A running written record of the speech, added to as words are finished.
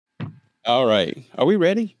All right. Are we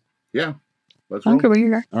ready? Yeah. Let's roll. Okay, well,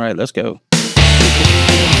 you're All right, let's go.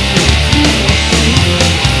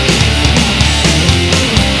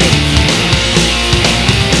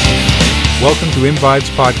 Welcome to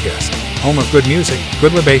M-Vibes Podcast, home of good music,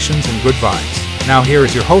 good libations, and good vibes. Now here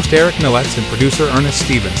is your host, Eric Millets, and producer, Ernest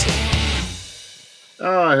Stevenson.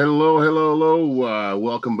 Hello.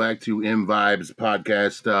 Welcome back to M-Vibes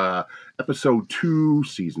Podcast, episode 2,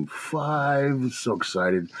 season 5. So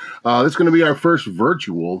excited. This is going to be our first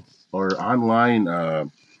virtual or online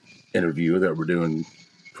interview that we're doing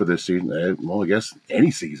for this season. Well, I guess any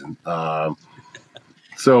season.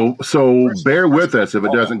 So bear with us if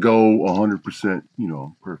it doesn't go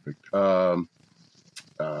 100%, perfect.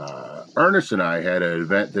 Ernest and I had an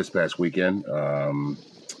event this past weekend.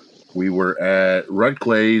 We were at Red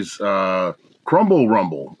Clay's Crumble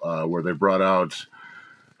Rumble, where they brought out,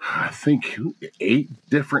 I think, 8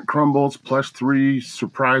 different crumbles plus 3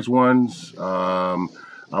 surprise ones. I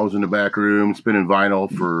was in the back room spinning vinyl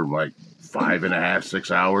for like 5.5, 6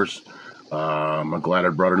 hours. I'm glad I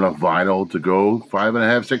brought enough vinyl to go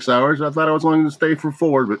 5.5, 6 hours. I thought I was only going to stay for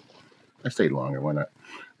 4, but I stayed longer. Why not?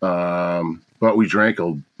 But we drank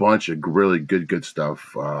a bunch of really good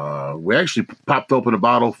stuff. We actually popped open a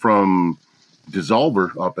bottle from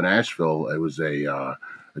Dissolver up in Asheville. It was a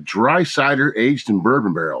dry cider aged in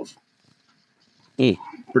bourbon barrels.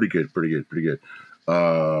 Pretty good. What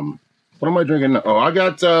am I drinking now? Oh, I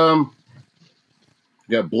got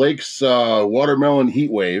Blake's Watermelon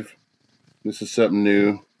Heat Wave. This is something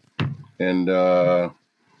new. And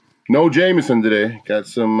no Jameson today. Got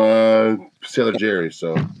some Sailor Jerry,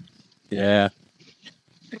 so... Yeah.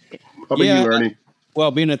 How about you, Ernie?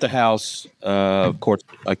 Well, being at the house, of course,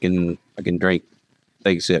 I can drink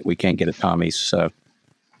things that we can't get at Tommy's. So,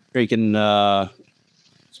 drinking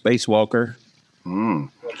Space Walker. And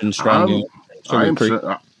strong.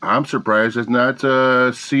 I'm surprised it's not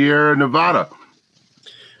Sierra Nevada.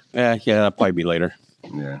 Yeah, that'll probably be later.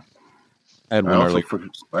 Yeah. I had one early.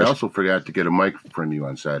 I also forgot to get a mic from you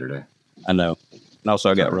on Saturday. I know. And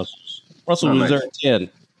also, I got Russell's. Russell was there at 10.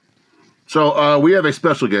 So we have a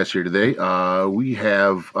special guest here today. We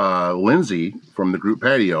have Lindsey from the group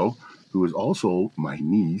Patio, who is also my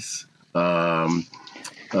niece,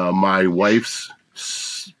 my wife's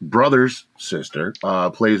brother's sister,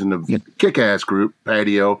 plays in the kick-ass group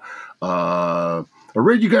Patio. I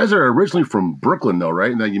read you guys are originally from Brooklyn, though,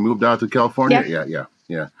 right? And then you moved out to California?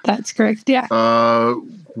 Yeah. That's correct, yeah.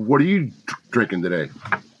 What are you drinking today?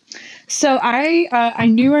 So I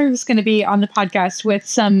knew I was going to be on the podcast with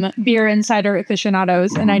some beer and cider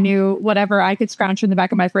aficionados, and I knew whatever I could scrounge from the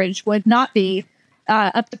back of my fridge would not be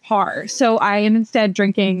up to par. So I am instead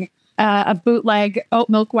drinking a bootleg oat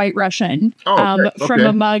milk white Russian from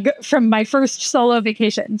a mug from my first solo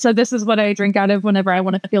vacation. So this is what I drink out of whenever I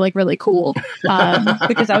want to feel like really cool,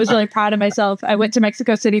 because I was really proud of myself. I went to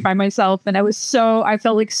Mexico City by myself, and I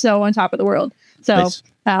felt like so on top of the world. So. Nice.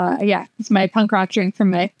 It's my punk rock drink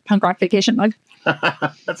from my punk rock vacation mug.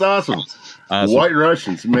 That's awesome. White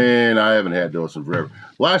Russians, man, I haven't had those in forever.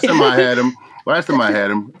 Last time I had them,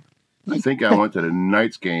 I think I went to the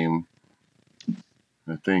Knights game.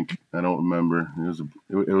 I don't remember.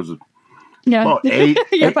 It was about 8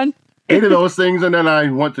 of those things, and then I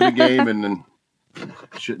went to the game, and then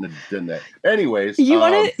shouldn't have done that. Anyways, you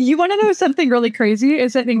want to know something really crazy?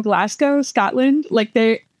 Is that in Glasgow, Scotland,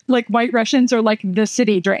 like White Russians are like the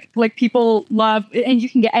city drink. Like people love, and you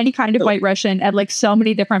can get any kind of White Russian at like so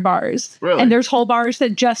many different bars. Really? And there's whole bars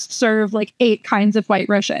that just serve like 8 kinds of White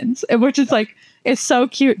Russians, which is like, it's so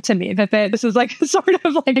cute to me that this is like sort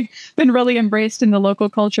of like been really embraced in the local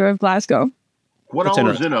culture of Glasgow. What all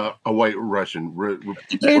is in a White Russian?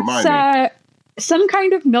 It's some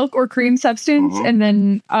kind of milk or cream substance, and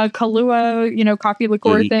then a Kahlua, coffee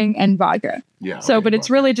liqueur thing, and vodka. Yeah. So, but it's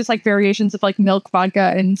really just like variations of like milk,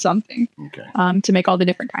 vodka, and something. Okay. To make all the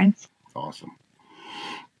different kinds. Awesome.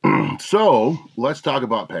 So let's talk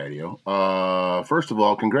about Patio. First of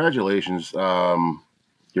all, congratulations.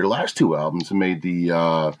 Your last 2 albums have made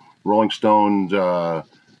the Rolling Stones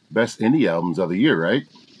best indie albums of the year, right?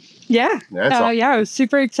 Yeah. It was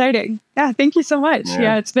super exciting. Yeah. Thank you so much.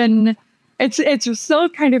 Yeah, it's still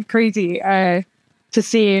kind of crazy to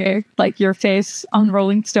see like your face on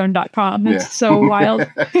rollingstone.com. It's so wild.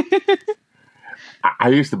 I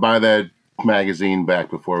used to buy that magazine back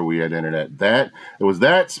before we had internet. It was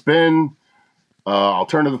that Spin,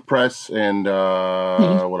 Alternative Press, and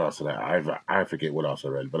what else did I forget what else I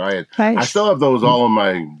read, but I still have those all in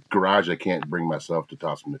my garage. I can't bring myself to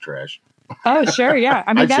toss them in the trash. Oh, sure. Yeah.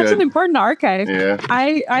 I mean, that's an important archive. Yeah.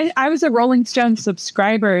 I was a Rolling Stone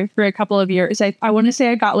subscriber for a couple of years. I want to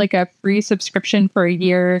say I got like a free subscription for a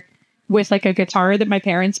year with like a guitar that my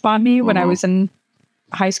parents bought me when I was in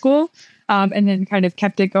high school. And then kind of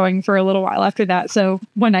kept it going for a little while after that. So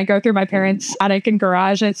when I go through my parents' attic and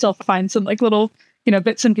garage, I still find some like little,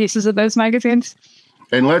 bits and pieces of those magazines.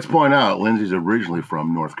 And let's point out, Lindsay's originally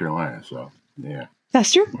from North Carolina. So, yeah.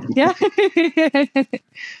 That's true. Yeah.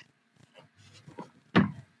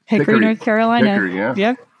 Hickory, North Carolina. Hickory, yeah.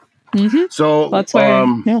 Yeah. Mm-hmm. So that's where,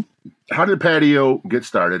 how did Patio get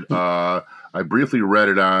started? I briefly read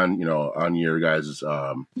it on your guys'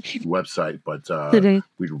 website, but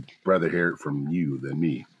we'd rather hear it from you than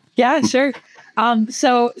me. Yeah, sure.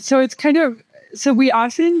 So it's kind of, so we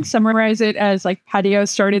often summarize it as like Patio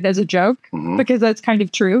started as a joke because that's kind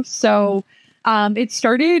of true. So it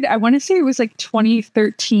started, I want to say it was like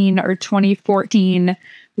 2013 or 2014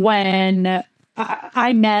 when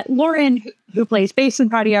I met Lauren, who plays bass in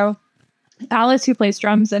Patio, Alice, who plays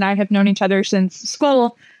drums, and I have known each other since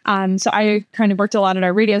school. So I kind of worked a lot at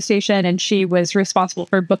our radio station, and she was responsible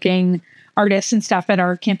for booking artists and stuff at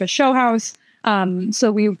our campus show house.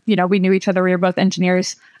 So we knew each other. We were both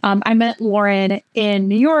engineers. I met Lauren in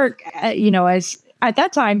New York, as at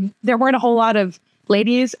that time, there weren't a whole lot of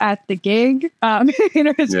ladies at the gig.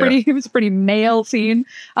 It was pretty male scene.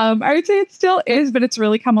 I would say it still is, but it's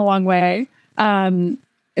really come a long way.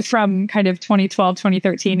 From kind of 2012,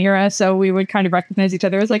 2013 era. So we would kind of recognize each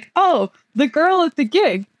other as like, oh, the girl at the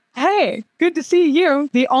gig. Hey, good to see you.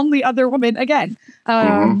 The only other woman again.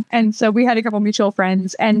 And so we had a couple mutual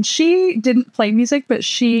friends, and she didn't play music, but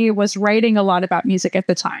she was writing a lot about music at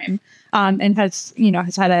the time. And has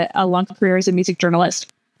had a long career as a music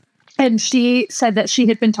journalist. And she said that she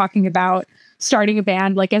had been talking about starting a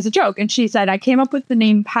band like as a joke. And she said, I came up with the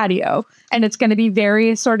name Patio, and it's going to be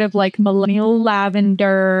very sort of like millennial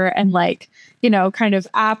lavender and like, kind of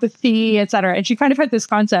apathy, etc. And she kind of had this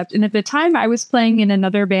concept. And at the time I was playing in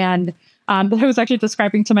another band that I was actually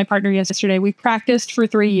describing to my partner yesterday. We practiced for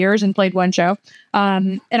 3 years and played one show.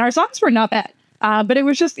 And our songs were not bad. But it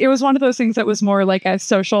was one of those things that was more like a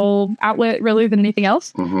social outlet really than anything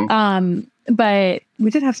else. But we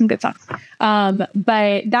did have some good songs.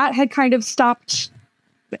 But that had kind of stopped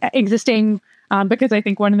existing because I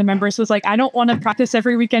think one of the members was like, I don't want to practice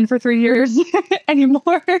every weekend for 3 years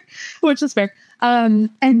anymore, which is fair. And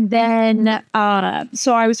then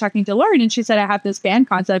so I was talking to Lauren, and she said, I have this band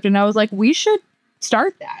concept. And I was like, we should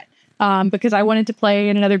start that. Because I wanted to play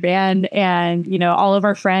in another band, and, all of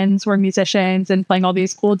our friends were musicians and playing all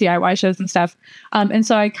these cool DIY shows and stuff. And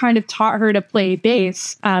so I kind of taught her to play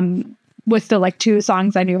bass, with the like 2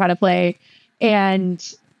 songs I knew how to play,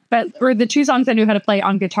 or the 2 songs I knew how to play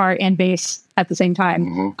on guitar and bass at the same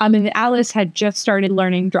time. And Alice had just started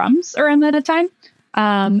learning drums around that time.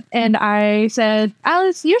 And I said,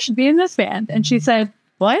 Alice, you should be in this band. And she said,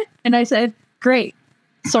 what? And I said, great.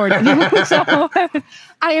 Sort of. So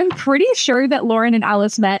I am pretty sure that Lauren and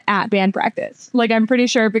Alice met at band practice. Like, I'm pretty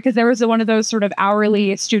sure, because there was one of those sort of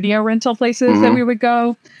hourly studio rental places that we would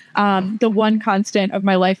go. The one constant of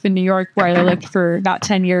my life in New York, where I lived for about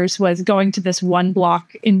 10 years, was going to this one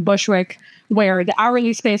block in Bushwick where the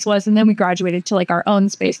hourly space was. And then we graduated to like our own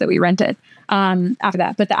space that we rented after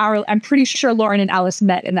that. But I'm pretty sure Lauren and Alice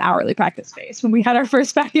met in the hourly practice space when we had our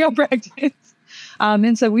first Patio practice.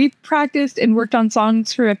 And so we practiced and worked on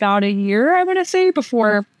songs for about a year, I want to say,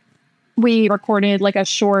 before we recorded like a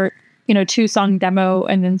short, 2-song demo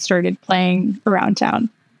and then started playing around town.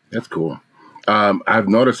 That's cool. I've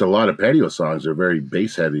noticed a lot of Patio songs are very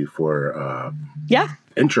bass heavy for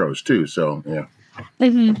intros too. So, yeah.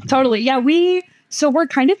 Totally. Yeah. We're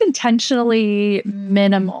kind of intentionally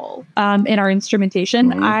minimal in our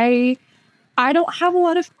instrumentation. I don't have a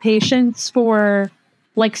lot of patience for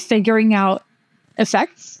like figuring out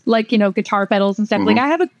effects, like, guitar pedals and stuff. Like, I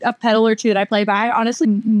have a pedal or 2 that I play, but I honestly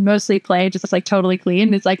mostly play just like totally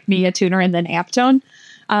clean. It's like me, a tuner, and then amp tone,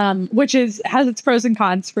 which has its pros and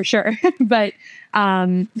cons for sure. But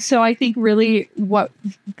so I think really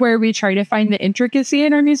where we try to find the intricacy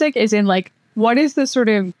in our music is in like, what is the sort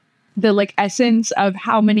of the like essence of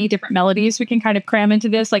how many different melodies we can kind of cram into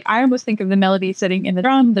this. Like, I almost think of the melody sitting in the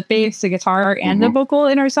drum, the bass, the guitar, and the vocal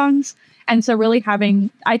in our songs. And so really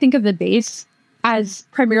I think of the bass as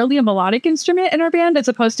primarily a melodic instrument in our band as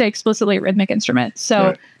opposed to explicitly a rhythmic instrument.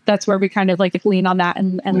 So that's where we kind of like lean on that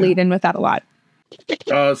and lead in with that a lot.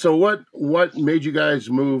 So what made you guys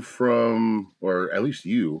move from, or at least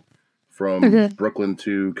you, from Brooklyn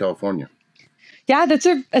to California? Yeah, that's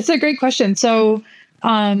a great question. So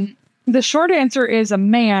The short answer is a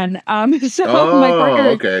man. So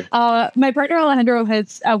my partner Alejandro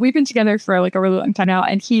has we've been together for like a really long time now,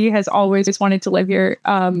 and he has always wanted to live here.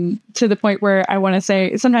 To the point where I want to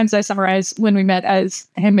say sometimes I summarize when we met as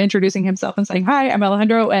him introducing himself and saying, "Hi, I'm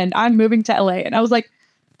Alejandro, and I'm moving to LA." And I was like,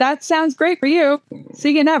 "That sounds great for you.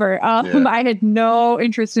 See you never." I had no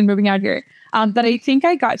interest in moving out here, but I think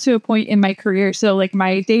I got to a point in my career. So like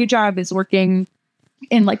my day job is working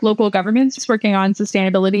in like local governments, working on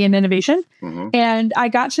sustainability and innovation. And I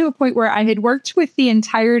got to a point where I had worked with the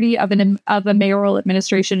entirety of a mayoral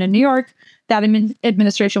administration in New York. That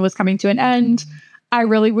administration was coming to an end. I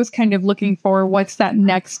really was kind of looking for what's that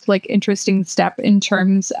next like interesting step in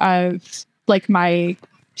terms of like my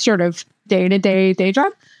sort of day-to-day day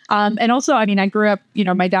job. And also, I mean, I grew up,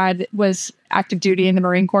 my dad was active duty in the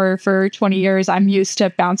Marine Corps for 20 years. I'm used to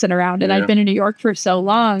bouncing around, and I've been in New York for so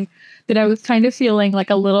long that I was kind of feeling like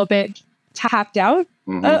a little bit tapped out,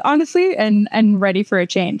 honestly, and ready for a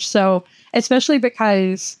change. So especially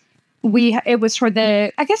because it was toward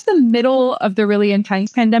the middle of the really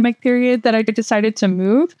intense pandemic period that I decided to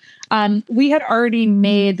move. We had already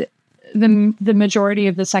made the majority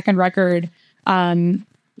of the second record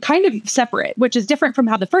kind of separate, which is different from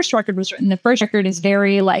how the first record was written. The first record is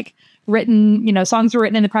very like written, songs were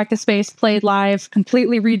written in the practice space, played live,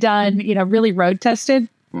 completely redone, really road tested.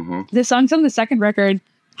 The songs on the second record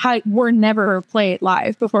were never played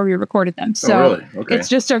live before we recorded them. So it's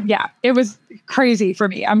just it was crazy for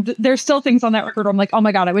me. There's still things on that record where I'm like, oh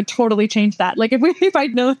my God, I would totally change that. Like if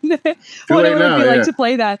I'd known what it would be like to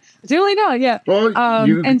play that. Too late now, yeah. Well,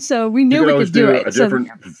 and so we knew we could do it. A different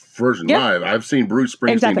version live. I've seen Bruce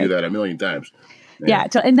Springsteen do that a million times. Yeah,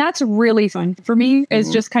 and that's really fun for me.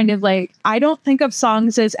 Is just kind of like, I don't think of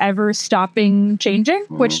songs as ever stopping changing,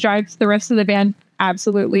 which drives the rest of the band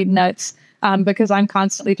absolutely nuts. Because I'm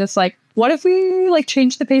constantly just like, what if we like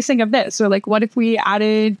change the pacing of this, or like, what if we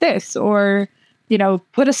added this, or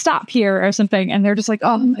put a stop here or something? And they're just like,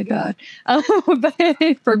 oh my God.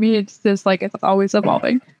 But for me, it's just like it's always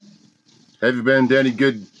evolving. Have you been to any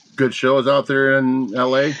good shows out there in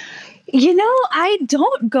LA? I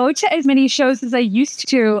don't go to as many shows as I used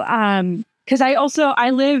to, because I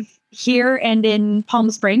live here and in Palm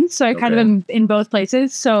Springs, so I kind of am in both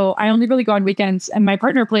places. So I only really go on weekends, and my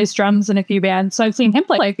partner plays drums in a few bands, so I've seen him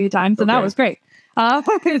play a few times, and that was great.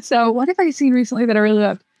 So what have I seen recently that I really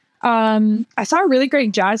loved? I saw a really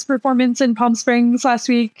great jazz performance in Palm Springs last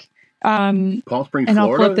week. Palm Springs, and Florida,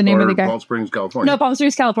 I'll flip the name of the guy. Palm Springs, California. No, Palm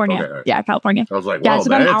Springs, California. Okay, right. Yeah, California. I was like, wow, that's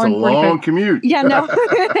a long commute. Yeah, no.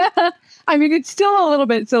 I mean, it's still a little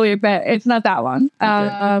bit silly, but it's not that long.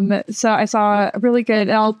 So I saw a really good,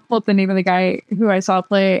 and I'll pull up the name of the guy who I saw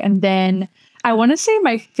play. And then I want to say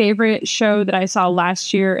my favorite show that I saw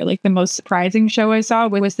last year, like the most surprising show I saw,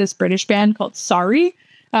 was this British band called Sorry,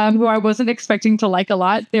 who I wasn't expecting to like a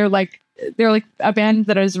lot. They're like a band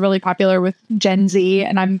that is really popular with Gen Z,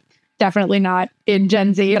 and I'm definitely not in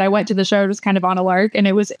Gen Z, but I went to the show. It was kind of on a lark, and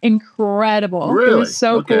it was incredible. Really? It was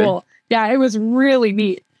so cool. Yeah, it was really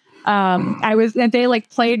neat. And they like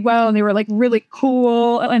played well, and they were like really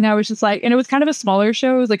cool. And I was just like, and it was kind of a smaller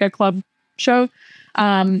show. It was like a club show.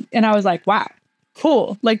 And I was like, wow,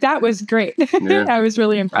 cool. Like that was great. Yeah. I was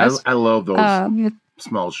really impressed. I love those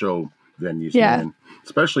small show venues, man.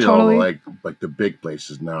 Especially all the like the big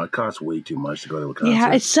places now. It costs way too much to go to a concert.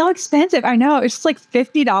 Yeah, it's so expensive. I know. It's just like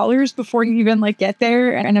 $50 before you even like get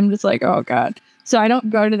there. And I'm just like, oh God. So I don't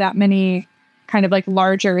go to that many kind of like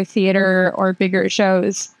larger theater or bigger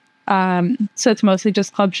shows. So it's mostly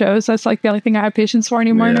just club shows. That's like the only thing I have patience for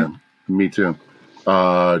anymore. Yeah, me too.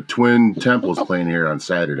 Twin Temple's playing here on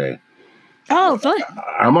Saturday. Oh, fun!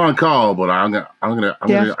 I'm on call, but I'm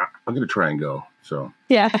gonna try and go. So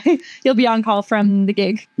yeah, you'll be on call from the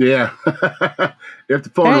gig. Yeah, if the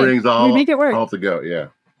phone rings, I'll make it work. I'll have to go. Yeah,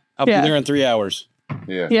 I'll be there in 3 hours.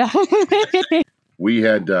 Yeah, yeah. we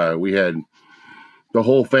had the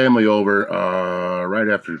whole family over right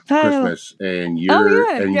after Christmas, and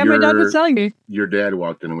my dad was telling me your dad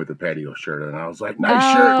walked in with a Patio shirt, and I was like,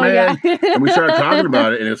 "Nice shirt, man!" Yeah. And we started talking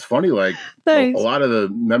about it, and it's funny, like a lot of the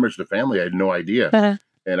members of the family had no idea,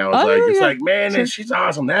 and I was like, "Man, she's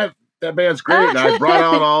awesome. That band's great." And I brought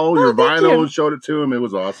out all your vinyl and showed it to him. It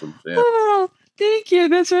was awesome. Yeah. Oh, thank you.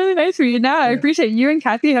 That's really nice of you. Now I appreciate you and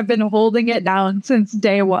Kathy have been holding it down since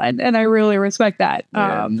day one, and I really respect that.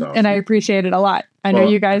 Awesome. And I appreciate it a lot. I know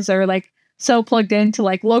you guys are like so plugged into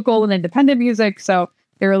like local and independent music, so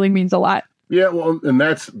it really means a lot. Yeah, well, and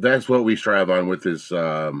that's what we strive on with this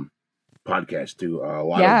podcast too. A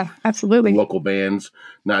lot of absolutely local bands,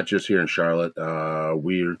 not just here in Charlotte.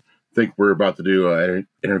 We think we're about to do an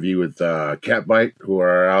interview with Catbite, who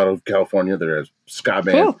are out of California. They're a ska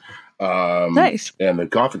band. Nice. And the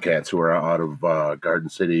Coffin Cats, who are out of Garden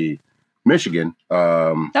City, Michigan.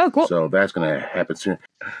 Oh, cool. So that's going to happen soon.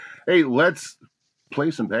 Hey, let's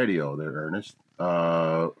play some Patio there, Ernest.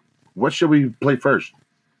 What should we play first,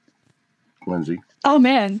 Lindsay? Oh,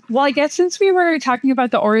 man. Well, I guess since we were talking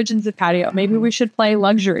about the origins of Patio, maybe we should play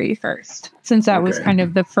Luxury first, since that was kind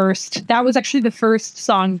of the first. That was actually the first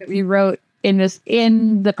song that we wrote in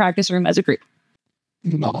the practice room as a group.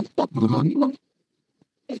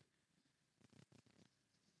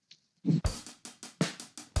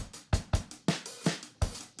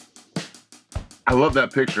 I love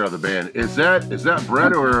that picture of the band. Is that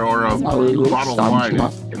bread or a bottle of wine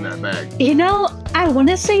in that bag? You know, I want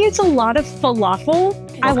to say it's a lot of falafel.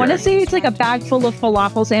 Okay. I want to say it's like a bag full of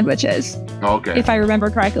falafel sandwiches. Okay. If I remember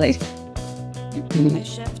correctly. I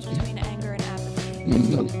shift between anger and apathy.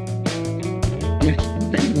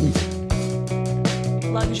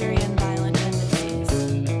 Luxury and violent tendencies.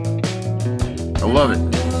 I love it.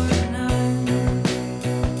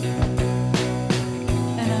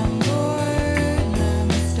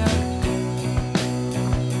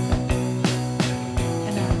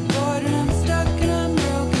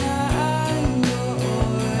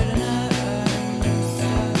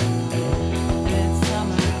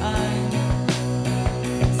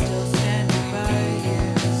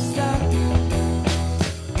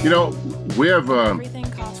 You know, we have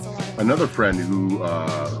another friend who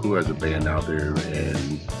has a band out there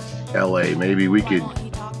in L.A. Maybe we could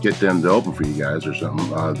get them to open for you guys or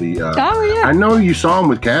something. Oh, yeah. I know you saw them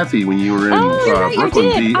with Kathy when you were in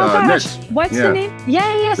Brooklyn. Gosh. What's the name?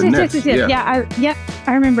 Yes. Yeah,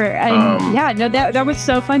 I remember. That was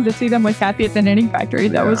so fun to see them with Kathy at the Knitting Factory.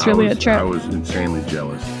 That was really a trip. I was insanely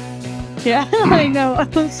jealous. Yeah, I know.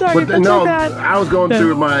 I'm sorry. But no, I was going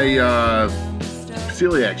through my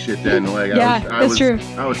celiac shit then. Like, that's true.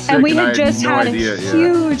 I was sick, and we had just had a idea.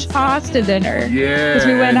 huge pasta dinner. Yeah. Because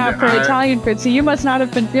we went out for Italian food, so you must not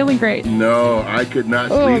have been feeling great. No, I could not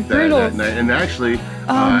sleep that night. And actually,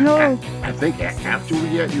 no. I think after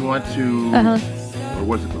we ate, you went to, or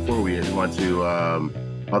was it before we ate, you went to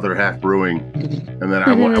Other Half Brewing. And then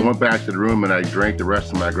I went back to the room and I drank the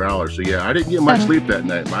rest of my growler. So yeah, I didn't get much sleep that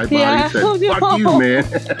night. My body said, fuck you, man.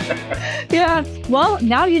 Yeah. Well,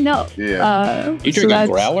 now you know. Yeah. You drink a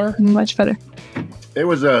growler? Much better. It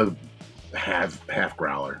was a half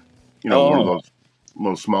growler. You know, one of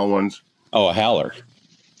those small ones. Oh, a howler.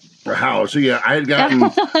 A howler. So yeah, I had gotten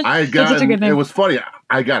it was funny.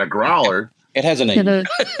 I got a growler. It has a name.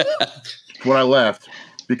 When I left.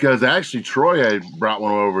 Because actually Troy had brought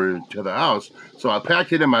one over to the house. So I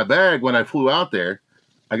packed it in my bag when I flew out there.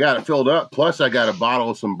 I got it filled up. Plus I got a bottle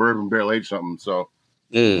of some bourbon barrel aged something. So,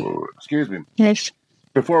 excuse me. Yes.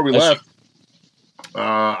 Before we left,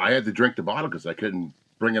 I had to drink the bottle because I couldn't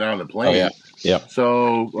bring it on the plane. Oh, yeah.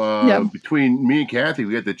 So between me and Kathy,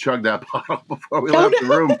 we had to chug that bottle before we left the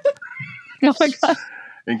room. Oh my God.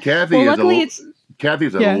 And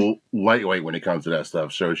Kathy's a lightweight when it comes to that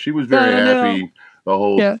stuff. So she was very happy. The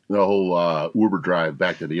whole Uber drive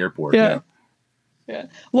back to the airport. Yeah.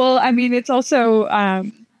 Well, I mean, it's also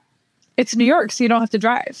it's New York, so you don't have to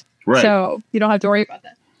drive. Right. So you don't have to worry about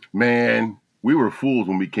that. Man, we were fools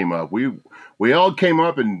when we came up. We all came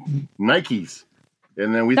up in Nikes,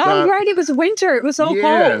 and then we thought, right, it was winter. It was so cold.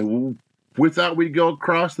 Yeah, we thought we'd go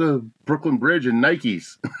across the Brooklyn Bridge in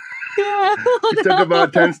Nikes. Yeah. We took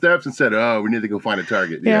about 10 steps and said, "Oh, we need to go find a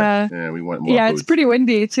Target." Yeah, we went. Yeah, it's pretty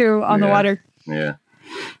windy too on the water. Yeah.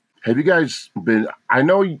 Have you guys been? I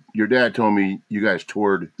know your dad told me you guys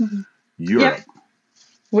toured Europe. Yep.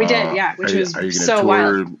 We did, which was are you so tour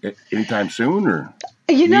wild. Anytime soon, or?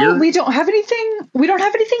 You know, we don't have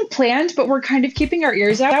anything planned, but we're kind of keeping our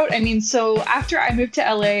ears out. I mean, so after I moved to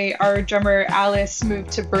LA, our drummer Alice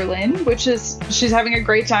moved to Berlin, she's having a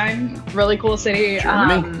great time. Really cool city.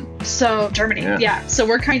 Germany? Germany. Yeah. So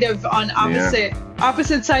we're kind of on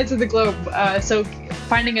opposite sides of the globe. So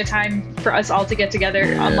finding a time for us all to get together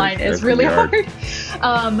online is really hard.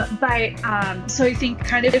 So I think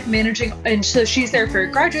kind of managing, and so she's there for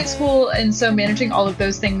graduate school, and so managing all of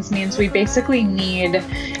those things means we basically need,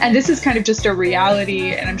 and this is kind of just a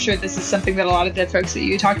reality, and I'm sure this is something that a lot of the folks that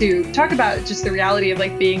you talk about, just the reality of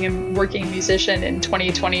like being a working musician in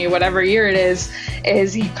 2020, whatever year it is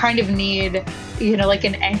you kind of need, you know, like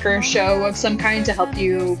an anchor show of some kind to help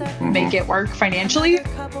you make it work financially.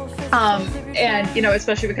 And, you know,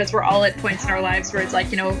 especially because we're all at points in our lives where it's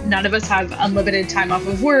like, you know, none of us have unlimited time off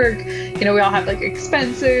of work. You know, we all have like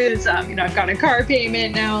expenses. You know, I've got a car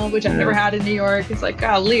payment now, which I've never had in New York. It's like,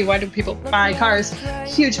 golly, why do people buy cars?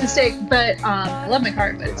 Huge mistake. But I love my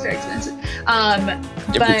car, but it's very expensive. And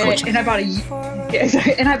I bought Yeah,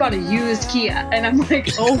 exactly. And I bought a used Kia, and I'm like,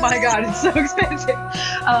 oh my god, it's so expensive.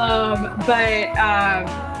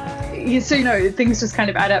 So things just kind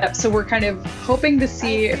of add up. So we're kind of hoping to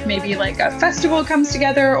see if maybe like a festival comes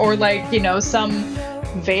together, or like some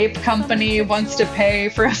vape company wants to pay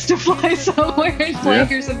for us to fly somewhere and play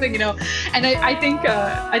or something, And I think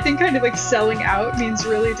kind of like selling out means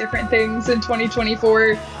really different things in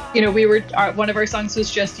 2024. We were one of our songs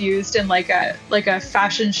was just used in like a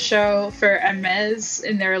fashion show for Hermes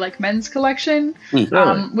in their like men's collection,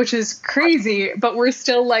 which is crazy. But we're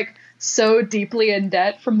still like so deeply in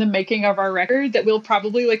debt from the making of our record that we'll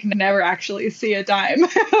probably like never actually see a dime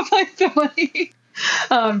of like the money.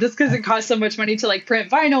 Just because it costs so much money to like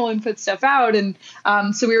print vinyl and put stuff out. And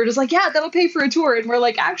so we were just like, yeah, that'll pay for a tour. And we're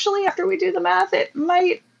like, actually, after we do the math, it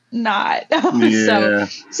might not.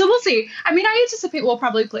 So we'll see. I mean, I anticipate we'll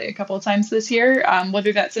probably play a couple of times this year,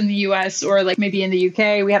 whether that's in the US or like maybe in the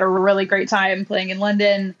UK. We had a really great time playing in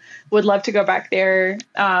London. Would love to go back there.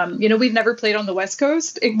 We've never played on the West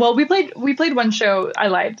Coast. We played one show. I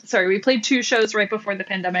lied. Sorry. We played 2 shows right before the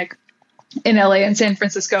pandemic in LA and San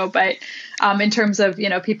Francisco. But in terms of,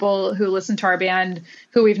 people who listen to our band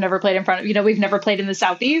who we've never played in front of, we've never played in the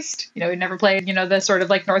Southeast, we've never played, the sort of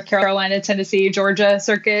like North Carolina, Tennessee, Georgia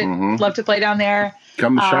circuit. Love to play down there.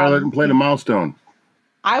 Come to Charlotte and play the Milestone.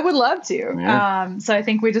 I would love to. Yeah. So I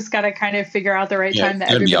think we just got to kind of figure out the right time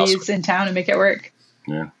that everybody's in town and make it work.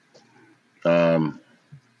 Yeah. Damn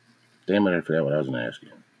it. I forgot what I was going to ask you.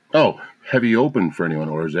 Oh, have you opened for anyone,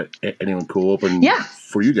 or is that anyone cool open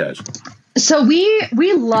for you guys? So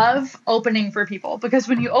we love opening for people, because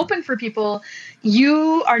when you open for people,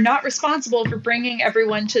 you are not responsible for bringing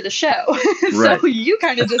everyone to the show. So you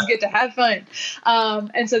kind of just get to have fun.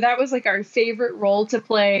 And so that was like our favorite role to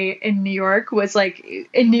play in New York. Was like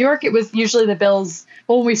in New York, it was usually the Bills.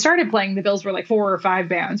 Well, when we started playing, the Bills were like 4 or 5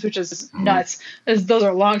 bands, which is nuts. Those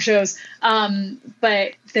are long shows.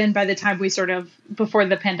 But then by the time we sort of, before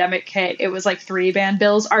the pandemic hit, it was like 3 band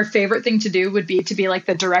bills. Our favorite thing to do would be to be like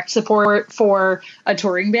the direct support for a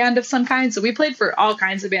touring band of some kind. So we played for all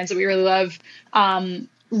kinds of bands that we really love.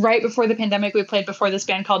 Right before the pandemic, we played before this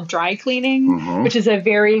band called Dry Cleaning, which is a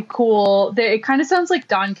very cool, it kind of sounds like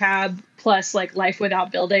Don Cab plus like Life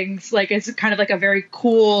Without Buildings. Like it's kind of like a very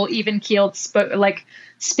cool, even keeled, like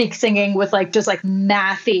speak singing with like just like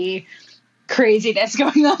mathy craziness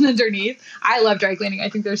going on underneath. I love Dry Cleaning. I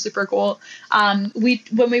think they're super cool. When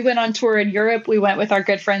we went on tour in Europe, we went with our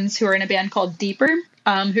good friends who are in a band called Deeper,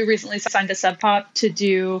 who recently signed to Sub Pop to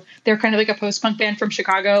do, they're kind of like a post-punk band from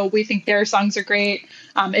Chicago. We think their songs are great.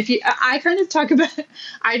 I kind of talk about,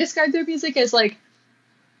 I describe their music as like,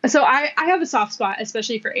 so I have a soft spot,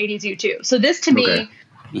 especially for 80s U2. So this to me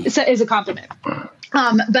is a compliment.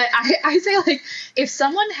 But I say like, if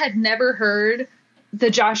someone had never heard The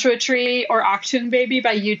Joshua Tree or Achtung Baby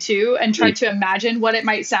by U2 and tried to imagine what it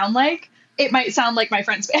might sound like my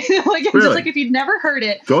friend's band. Like it's just like, if you'd never heard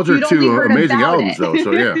it, those are 2 amazing albums though.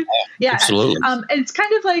 So yeah, absolutely. It's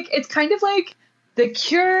kind of like The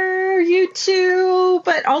Cure, U2,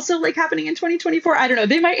 but also like happening in 2024. I don't know.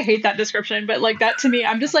 They might hate that description, but like that to me,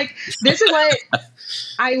 I'm just like, this is what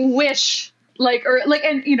I wish. Like, or like,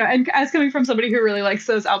 and and as coming from somebody who really likes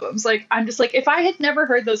those albums, like, I'm just like, if I had never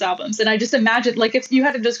heard those albums, and I just imagined, like, if you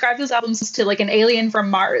had to describe those albums to like an alien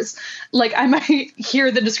from Mars, like, I might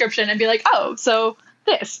hear the description and be like, oh, so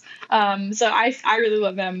this. So I really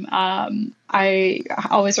love them. I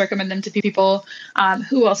always recommend them to people.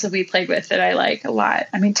 Who else have we played with that I like a lot?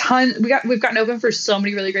 I mean, we've gotten open for so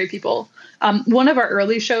many really great people. One of our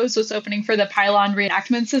early shows was opening for the Pylon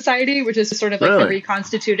Reenactment Society, which is sort of like the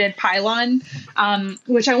reconstituted Pylon,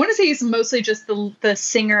 which I want to say is mostly just the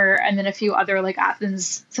singer and then a few other like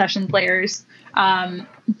Athens session players.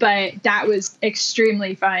 But that was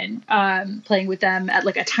extremely fun, playing with them at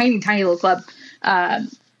like a tiny little club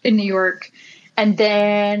in New York. And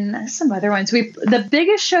then some other ones. The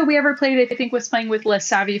biggest show we ever played, I think, was playing with Les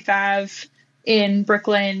Savy Fav in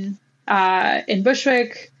Brooklyn, in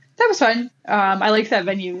Bushwick. That was fun. I liked that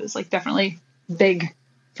venue. It was like definitely big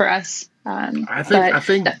for us. I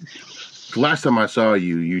think the last time I saw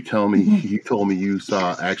you, you told me you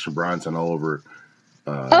saw Action Bronson all over.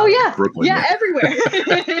 Brooklyn. Yeah, everywhere.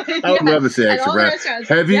 I would love to see Action Bronson.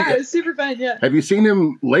 It was super fun. Yeah. Have you seen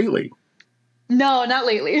him lately? No, not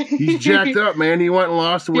lately. He's jacked up, man. He went and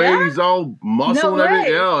lost weight. Yeah? He's all muscle and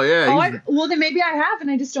everything. Oh, yeah. Well, then maybe I have, and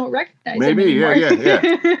I just don't recognize him maybe, anymore.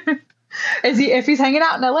 yeah. If he's hanging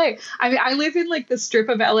out in LA? I mean, I live in like the strip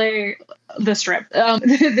of LA the strip.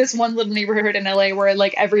 This one little neighborhood in LA where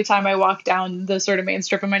like every time I walk down the sort of main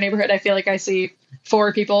strip of my neighborhood, I feel like I see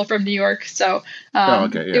 4 people from New York. So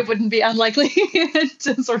it wouldn't be unlikely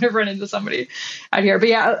to sort of run into somebody out here. But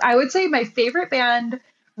yeah, I would say my favorite band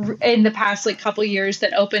in the past like couple years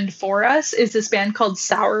that opened for us is this band called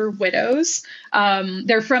Sour Widows.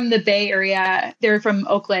 They're from the Bay Area. They're from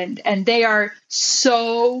Oakland, and they are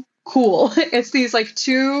so cool. It's these like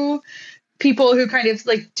 2 people who kind of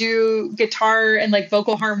like do guitar and like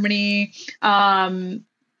vocal harmony. And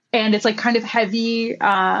it's like kind of heavy.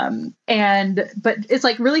 But it's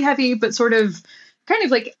like really heavy, but sort of kind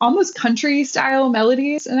of like almost country style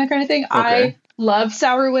melodies and that kind of thing. Okay. I love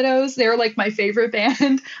Sour Widows. They're like my favorite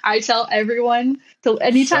band. I tell everyone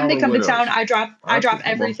anytime they come to town, I drop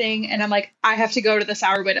everything and I'm like, I have to go to the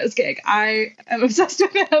Sour Widows gig. I am obsessed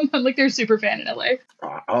with them. I'm like, they're super fan in LA.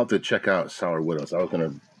 I'll have to check out Sour Widows. I was going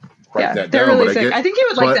to write that they're down. Really sick. I think you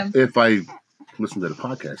would like them. If I listen to the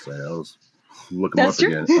podcast, I'll look them up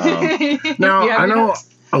again. Now, I know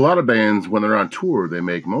a lot of bands, when they're on tour, they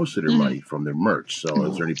make most of their money from their merch. So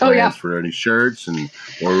is there any plans for any shirts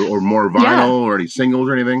or more vinyl or any singles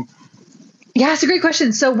or anything? Yeah, it's a great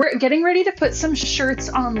question. So we're getting ready to put some shirts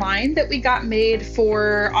online that we got made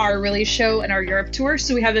for our release show and our Europe tour.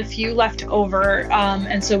 So we have a few left over.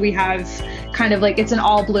 And so we have kind of like, it's an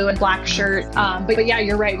all blue and black shirt. But yeah,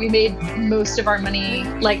 you're right. We made most of our money.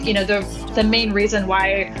 Like, you know, the main reason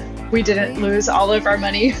why we didn't lose all of our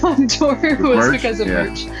money on tour was because of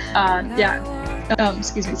merch.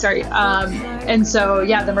 Excuse me. Sorry. And so,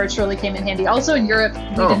 yeah, the merch really came in handy. Also in Europe,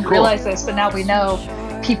 we didn't realize this, but now we know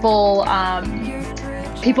people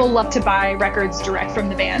love to buy records direct from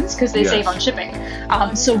the bands because they save on shipping.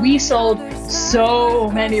 So we sold so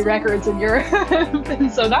many records in Europe. And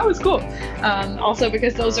so that was cool. Also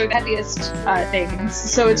because those are the heaviest things.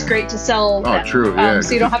 So it's great to sell them. True.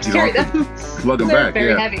 So you don't have to carry them. Plug them They're back.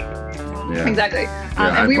 very heavy. Yeah. Exactly.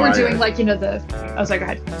 And we were doing like, you know, sorry, go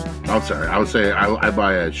ahead. I'm sorry. I would say I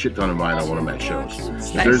buy a shit ton of vinyl when I'm at shows.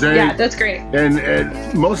 Nice. Yeah, that's great.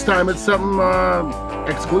 And most time it's something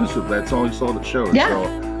exclusive that's only sold at shows. Yeah.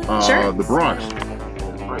 So, the Bronx,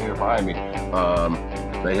 right here behind me,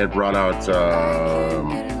 they had brought out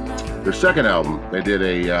their second album. They did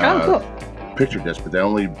a picture disc, but they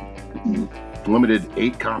only limited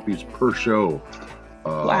 8 copies per show.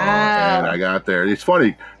 Wow. And I got there. It's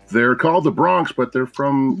funny. They're called the Bronx, but they're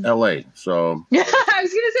from LA. So yeah, I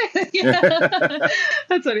was gonna say yeah.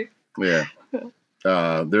 That's funny. Yeah,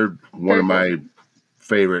 they're one of my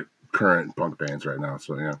favorite current punk bands right now.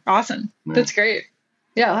 So yeah, awesome. Yeah. That's great.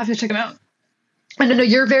 Yeah, I'll have to check them out. I don't know.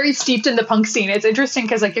 You're very steeped in the punk scene. It's interesting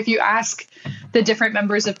because like if you ask the different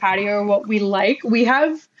members of Patio what we like, we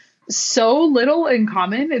have so little in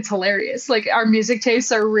common. It's hilarious. Like our music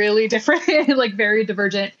tastes are really different, like very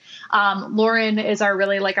divergent. Lauren is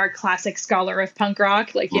our classic scholar of punk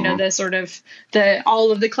rock. Like, you know, the sort of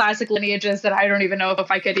all of the classic lineages that I don't even know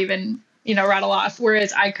if I could even, you know, rattle off.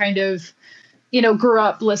 Whereas I kind of, you know, grew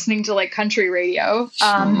up listening to like country radio,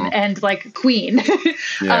 and like Queen.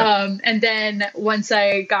 And then once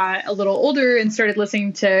I got a little older and started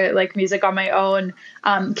listening to like music on my own,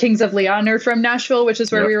 Kings of Leon are from Nashville, which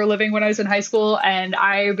is where we were living when I was in high school. And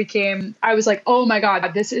I was like, oh my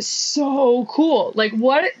God, this is so cool. Like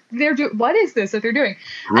what is this that they're doing?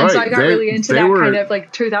 Right. And so I got really into that kind of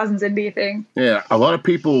like 2000s indie thing. Yeah. A lot of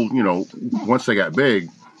people, you know, once they got big,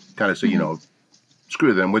 kind of say, you know,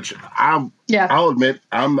 screw them, which I'll admit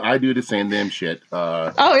I do the same damn shit.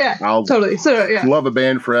 I'll totally. So love a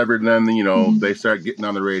band forever, and then you know they start getting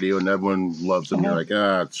on the radio and everyone loves them. You're like,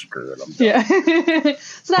 screw it. I'm done.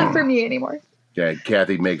 It's not for me anymore. Yeah,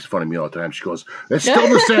 Kathy makes fun of me all the time. She goes, "It's still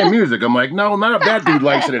the same music." I'm like, "No, not if that dude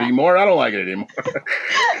likes it anymore. I don't like it anymore."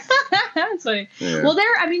 That's funny. Yeah. Well,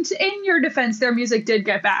 in your defense, their music did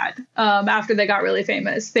get bad after they got really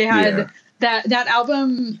famous. They had. That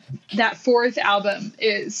album, that 4th album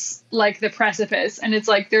is like the precipice. And it's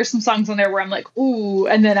like, there's some songs on there where I'm like, ooh.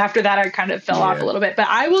 And then after that, I kind of fell off a little bit. But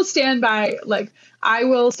I will stand on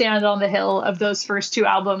the hill of those first 2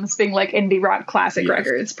 albums being like indie rock classic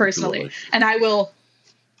records personally. Absolutely. And I will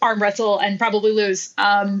arm wrestle and probably lose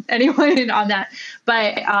anyone on that.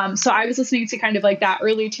 But so I was listening to kind of like that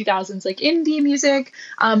early 2000s like indie music.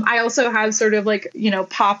 I also have sort of like, you know,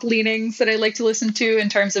 pop leanings that I like to listen to in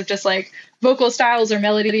terms of just like vocal styles or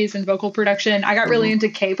melodies and vocal production. I got really into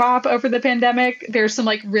K-pop over the pandemic. There's some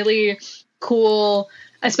like really cool,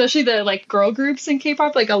 especially the like girl groups in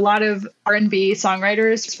K-pop, like a lot of R&B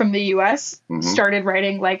songwriters from the US started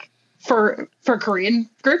writing like for Korean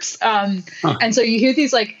groups. And so you hear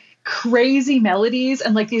these like crazy melodies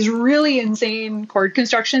and like these really insane chord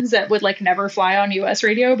constructions that would like never fly on US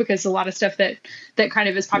radio, because a lot of stuff that kind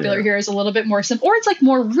of is popular here is a little bit more simple, or it's like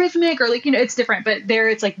more rhythmic, or like, you know, it's different, but there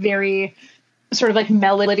it's like very sort of like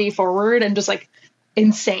melody forward and just like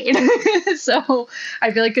insane. So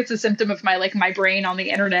I feel like it's a symptom of my brain on the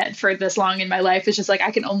internet for this long in my life. It's just like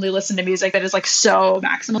I can only listen to music that is like so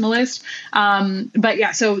maximalist. But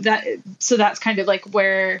yeah, so that's kind of like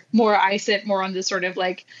where more I sit more on this sort of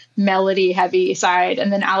like melody heavy side. And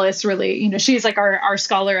then Alice really, you know, she's like our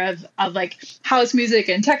scholar of like house music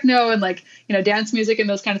and techno and like, you know, dance music and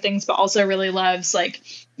those kind of things, but also really loves like,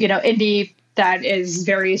 you know, indie that is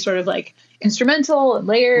very sort of like instrumental and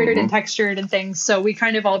layered and textured and things. So we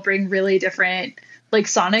kind of all bring really different like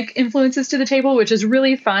sonic influences to the table, which is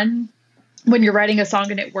really fun when you're writing a song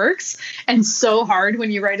and it works, and so hard when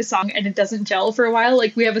you write a song and it doesn't gel for a while.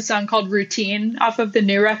 Like we have a song called Routine off of the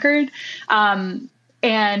new record. And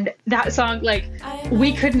that song, like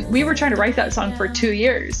we were trying to write that song for 2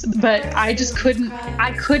 years, but I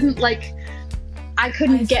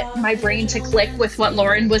couldn't get my brain to click with what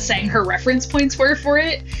Lauren was saying her reference points were for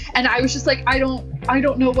it. And I was just like, I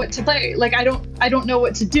don't know what to play. Like, I don't know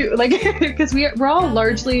what to do. Like, because we're all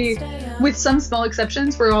largely, with some small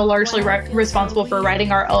exceptions, we're all largely responsible for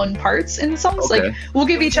writing our own parts in songs. Okay. Like we'll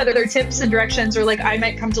give each other their tips and directions, or like I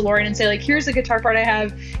might come to Lauren and say like, here's a guitar part I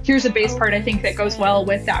have, here's a bass part I think that goes well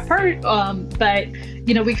with that part. But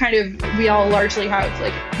you know, we all largely have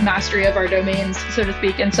like mastery of our domains, so to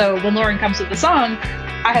speak. And so when Lauren comes with the song,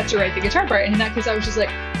 I have to write the guitar part. And in that case, I was just like,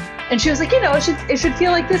 and she was like, you know, it should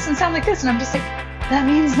feel like this and sound like this. And I'm just like, that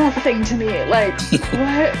means nothing to me. Like,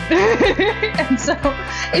 what? And so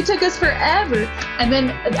it took us forever. And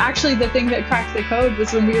then actually the thing that cracked the code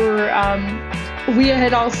was when we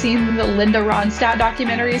had all seen the Linda Ronstadt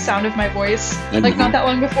documentary, Sound of My Voice, like not that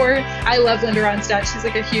long before. I love Linda Ronstadt. She's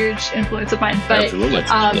like a huge influence of mine. But, absolutely.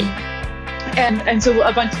 And so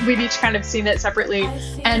we've each kind of seen it separately,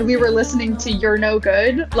 and we were listening to You're No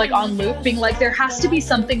Good, like on loop, being like, there has to be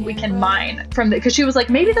something we can mine from it. Cause she was like,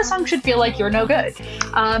 maybe the song should feel like You're No Good.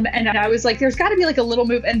 And I was like, there's gotta be like a little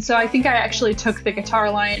move. And so I think I actually took the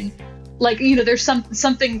guitar line, like, you know, there's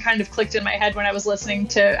something kind of clicked in my head when I was listening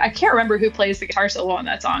to, I can't remember who plays the guitar solo on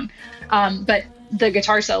that song. But the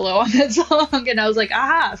guitar solo on that song, and I was like,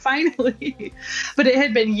 finally. But it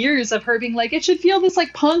had been years of her being like, it should feel this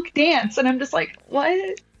like punk dance, and I'm just like,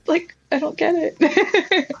 what? Like, I don't get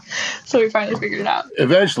it. So we finally figured it out.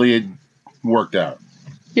 Eventually it worked out.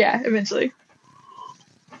 Yeah, eventually.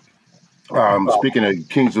 Speaking of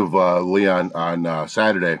Kings of Leon, on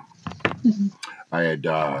Saturday, I had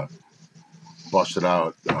busted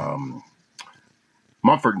out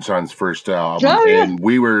Mumford & Sons' first album, and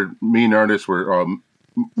me and Ernest were,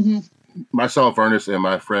 myself, Ernest, and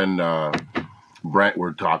my friend Brent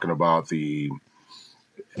were talking about the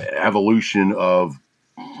evolution of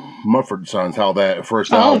Mumford & Sons, how that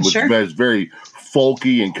first album was very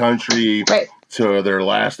folky and country, to their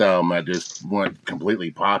last album that just went completely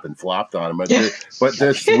pop and flopped on them. But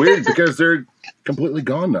that's weird because they're completely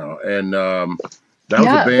gone now, and that was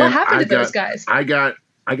a band. What happened to those guys?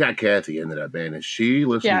 I got Kathy into that band, and she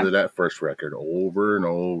listened to that first record over and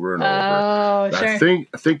over and over. Oh, sure.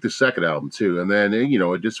 I think the second album too, and then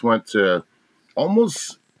it just went to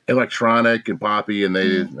almost electronic and poppy, and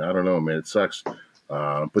they I don't know, man, it sucks.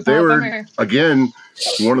 But they were again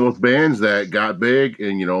one of those bands that got big,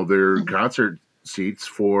 and their concert seats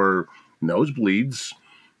for nosebleeds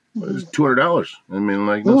was $200. I mean,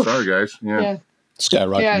 like, no, sorry guys,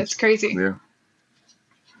 skyrocketing. Yeah, it's crazy. Yeah.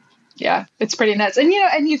 Yeah, it's pretty nuts. And,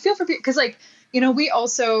 and you feel for people because, like, we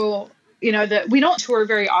also, that we don't tour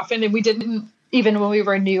very often, and we didn't even when we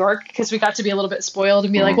were in New York, because we got to be a little bit spoiled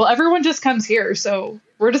and be like, well, everyone just comes here, so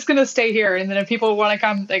we're just going to stay here. And then if people want to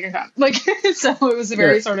come, they can come. Like, so it was a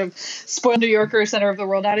very sort of spoiled New Yorker, center of the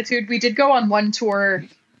world attitude. We did go on one tour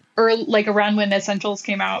like around when Essentials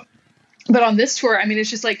came out. But on this tour, I mean, it's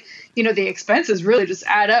just like, the expenses really just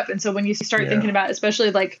add up. And so when you start thinking about,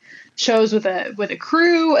 especially like shows with a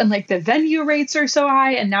crew, and like the venue rates are so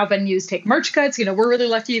high, and now venues take merch cuts, we're really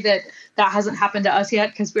lucky that hasn't happened to us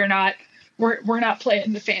yet, because we're not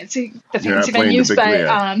playing the fancy venues,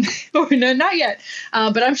 but no, not yet.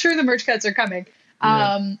 But I'm sure the merch cuts are coming.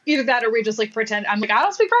 Either that, or we just like pretend. I'm like, I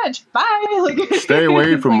don't speak French. Bye. Like, stay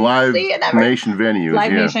away from Live Nation venues.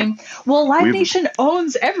 Live Nation. Well, Live Nation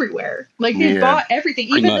owns everywhere. Like, they bought everything,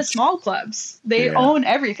 even the small clubs. They own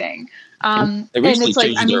everything. They recently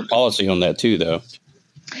changed their policy on that too, though.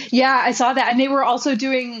 Yeah, I saw that. And they were also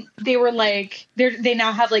doing, they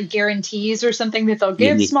now have like guarantees or something that they'll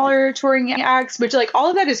give smaller touring acts, which like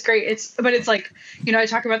all of that is great. But it's like, I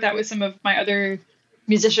talk about that with some of my other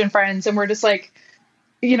musician friends, and we're just like,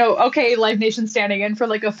 okay, Live Nation standing in for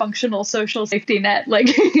like a functional social safety net. Like,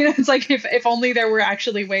 it's like if only there were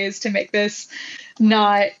actually ways to make this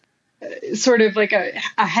not sort of like a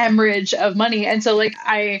hemorrhage of money. And so like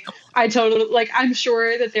I totally, like, I'm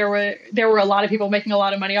sure that there were a lot of people making a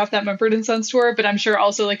lot of money off that Mumford & Sons tour, but I'm sure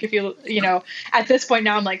also like if you at this point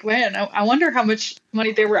now I'm like, man, I wonder how much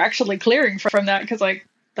money they were actually clearing from that, because like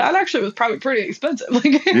that actually was probably pretty expensive. Like,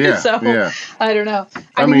 I don't know.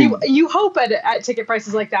 I mean, you hope at ticket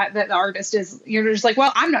prices like that the artist is, just like,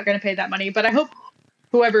 well, I'm not going to pay that money, but I hope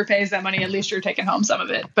whoever pays that money, at least you're taking home some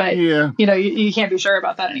of it. But you can't be sure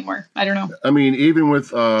about that anymore. I don't know. I mean, even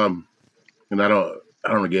with and I don't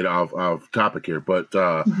want to get off topic here, but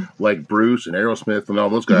like Bruce and Aerosmith and all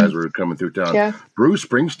those guys were coming through town. Yeah. Bruce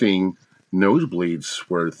Springsteen nosebleeds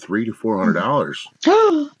were $300 to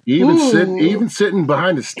 $400. even sitting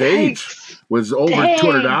behind the stage was over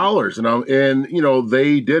 $200. And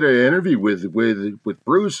they did an interview with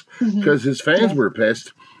Bruce because his fans were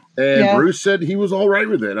pissed, and Bruce said he was all right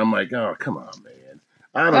with it. I'm like, oh, come on, man.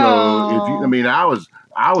 I don't know if you. I mean, I was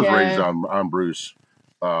raised on Bruce.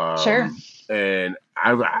 Sure. And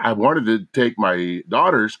I wanted to take my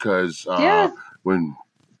daughters because when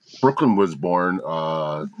Brooklyn was born,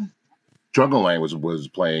 Jungle Land was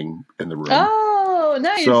playing in the room. Oh,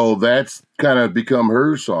 nice. So that's kind of become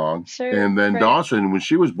her song. Sure, and then Dawson, when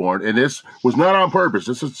she was born, and this was not on purpose,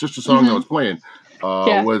 this is just a song that was playing,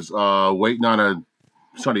 was Waiting on a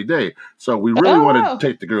Sunny Day. So we really wanted to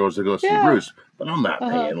take the girls to go see Bruce, but I'm not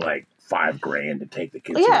paying like $5,000 to take the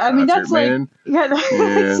kids to the concert, I mean, that's man.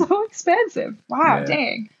 that's so expensive. Wow,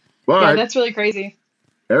 dang. But that's really crazy.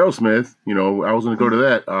 Aerosmith, I was going to go to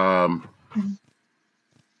that.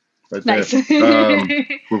 Right nice.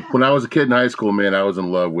 When I was a kid in high school, man, I was in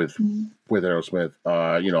love with Aerosmith.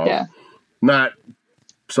 Not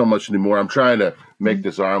so much anymore. I'm trying to make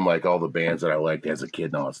this arm like all the bands that I liked as a kid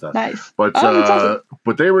and all that stuff. Nice. But awesome.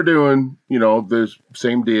 but they were doing, the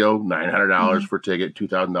same deal, $900 for a ticket,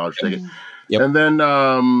 $2,000 ticket. Yep. And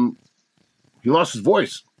then he lost his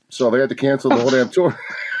voice. So they had to cancel the whole damn tour.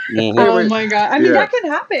 Oh my God. I mean, that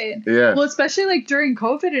can happen. Yeah. Well, especially like during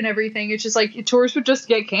COVID and everything, it's just like tours would just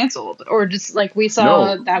get canceled, or just like we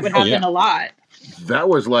saw that would happen a lot. That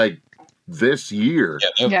was like this year.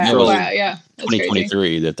 That was That's 2023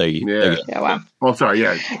 crazy. That they. Wow. Oh, sorry.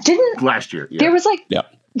 Yeah. Last year. Yeah. There was like,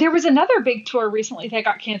 there was another big tour recently that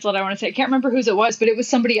got canceled. I want to say, I can't remember whose it was, but it was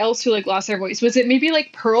somebody else who like lost their voice. Was it maybe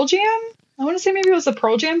like Pearl Jam? I want to say maybe it was the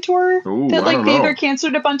Pearl Jam tour that like they either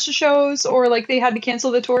canceled a bunch of shows or like they had to cancel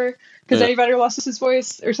the tour because anybody lost his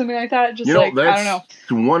voice or something like that. Just I don't know.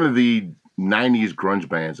 One of the 90s grunge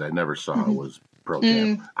bands I never saw was Pearl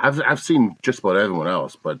Jam. I've seen just about everyone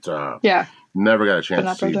else, but never got a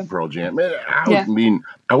chance to see Pearl Jam. Man,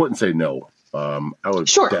 I wouldn't say no. I would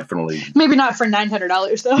definitely. Maybe not for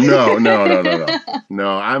 $900 though. No.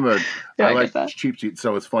 No, I like cheap seats.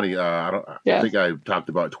 So it's funny. I think I talked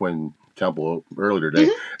about Twin Temple earlier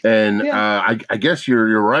today, and I guess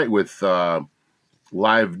you're right with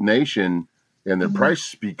Live Nation and their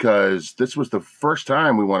price, because this was the first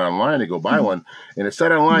time we went online to go buy one, and it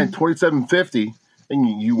said online $2,750,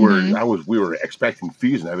 and we were expecting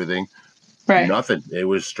fees and everything. Right. Nothing. It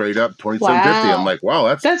was straight up $2,750. I'm like,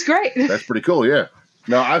 wow, that's great. That's pretty cool. Yeah.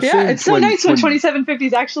 No, I've seen. It's so nice when $2,750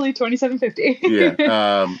 is actually $2,750.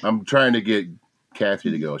 Yeah. I'm trying to get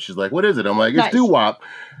Kathy to go. She's like, what is it? I'm like, it's doo-wop.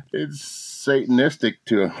 It's satanistic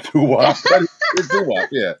to doo-wop. It's doo-wop.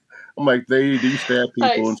 Yeah. I'm like, they do stab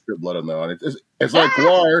people and spit blood on them. It's like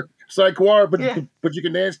war. It's like war, but you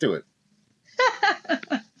can dance to it.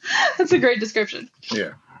 That's a great description.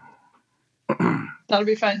 Yeah. That'll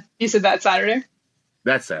be fun. You said that Saturday?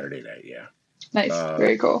 That's Saturday night, yeah. Nice.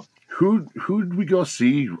 Very cool. Who did we go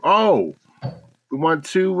see? Oh, we went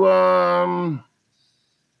to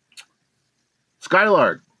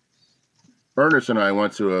Skylark. Ernest and I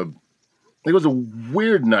went to it was a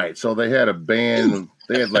weird night. So they had a band.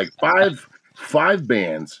 They had like five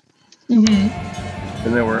bands. And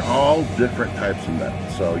they were all different types of metal.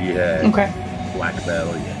 So you had black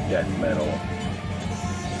metal, you had death metal.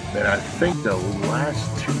 And I think the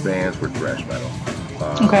last two bands were thrash metal.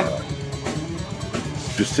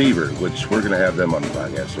 Deceiver, which we're going to have them on the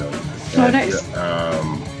podcast soon. Nice.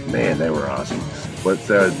 Man, they were awesome. But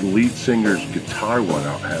the lead singer's guitar went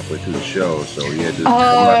out halfway through the show, so he had to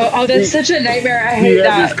that's such a nightmare. I hate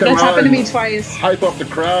that. That's happened to me twice. Hype up the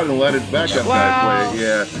crowd and let his backup guy play.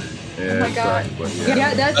 Yeah. Oh my God.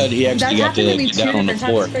 He actually got to get down on the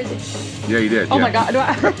floor. Yeah, he did. Oh my God.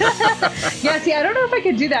 See, I don't know if I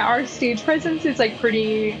could do that. Our stage presence is like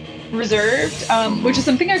pretty reserved, which is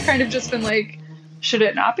something I've kind of just been like should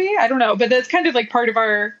it not be? I don't know, but that's kind of like part of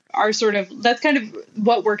our sort of, that's kind of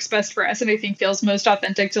what works best for us, and I think feels most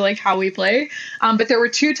authentic to like how we play. But there were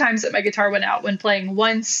 2 times that my guitar went out when playing.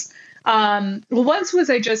 Once was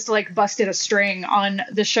I just like busted a string on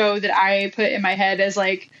the show that I put in my head as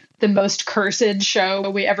like the most cursed show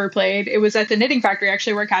we ever played. It was at the Knitting Factory,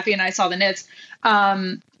 actually, where Kathy and I saw the knits.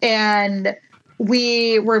 And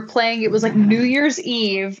we were playing, it was like New Year's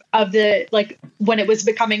Eve of the, like when it was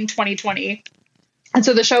becoming 2020. And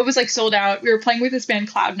so the show was like sold out. We were playing with this band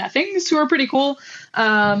Cloud Nothings, who are pretty cool.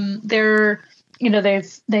 They're, you know,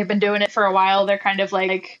 they've been doing it for a while. They're kind of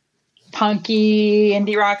like punky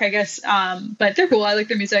indie rock, I guess. But they're cool. I like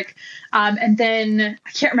their music. And then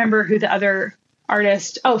I can't remember who the other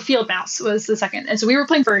artist. Oh, Field Mouse was the second. And so we were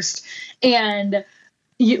playing first. And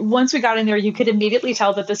once we got in there, you could immediately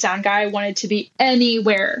tell that the sound guy wanted to be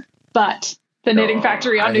anywhere but the Knitting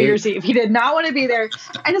Factory on New Year's Eve. He did not want to be there.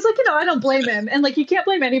 And it's like, you know, I don't blame him. And like, you can't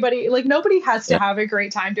blame anybody. Like, nobody has to have a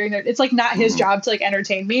great time during their, it's like not his job to like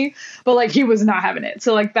entertain me, but like he was not having it.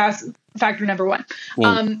 So like, that's factor number 1.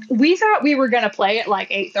 We thought we were going to play at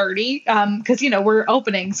like 8:30 because, you know, we're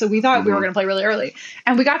opening. So we thought we were going to play really early.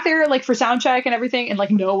 And we got there like for sound check and everything. And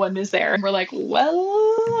like, no one is there. And we're like,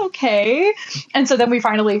 well, okay. And so then we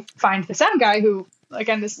finally find the sound guy who,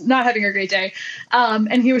 again, is not having a great day.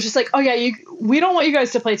 And he was just like, oh yeah, we don't want you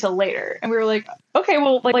guys to play till later. And we were like, okay,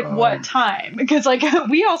 well, like what time? Because like,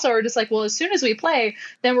 we also are just like, well, as soon as we play,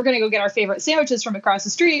 then we're going to go get our favorite sandwiches from across the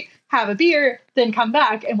street, have a beer, then come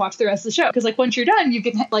back and watch the rest of the show. Cause like once you're done, you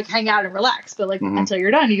can like hang out and relax, but like until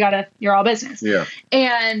you're done, you're all business. Yeah.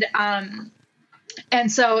 And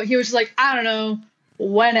so he was just like, I don't know,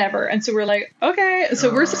 whenever. And so we're like, okay.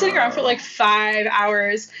 So we're sitting around for like 5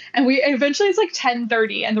 hours, and we eventually, it's like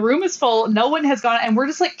 10:30 and the room is full. No one has gone. And we're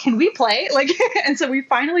just like, can we play? Like, and so we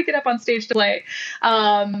finally get up on stage to play.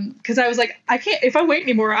 Cause I was like, I can't, if I wait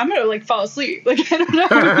anymore, I'm going to like fall asleep. Like, I don't know.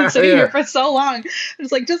 I've been sitting here for so long. I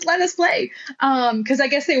was like, just let us play. Cause I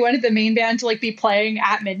guess they wanted the main band to like be playing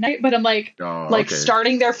at midnight, but I'm like,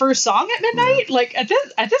 starting their first song at midnight. Like at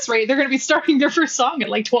this rate, they're going to be starting their first song at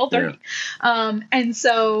like 12:30. And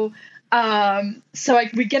so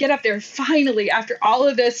we get up there finally after all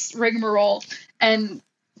of this rigmarole and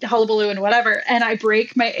hullabaloo and whatever, and I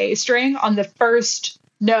break my A string on the first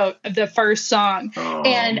note of the first song.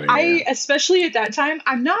 Man. I, especially at that time,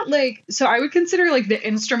 I'm not like, so I would consider like the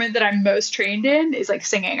instrument that I'm most trained in is like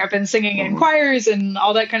singing. I've been singing in choirs and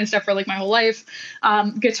all that kind of stuff for like my whole life.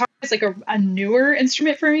 Guitar is like a newer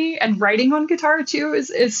instrument for me, and writing on guitar too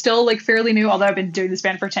is still like fairly new, although I've been doing this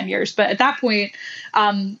band for 10 years. But at that point,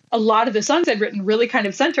 a lot of the songs I'd written really kind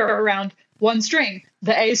of center around one string,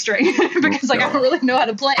 the A string, because like I don't really know how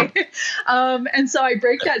to play. And so I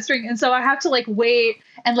break that string, and so I have to like wait,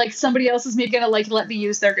 and like somebody else is maybe gonna like let me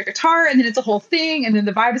use their guitar, and then it's a whole thing, and then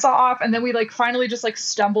the vibe is all off, and then we like finally just like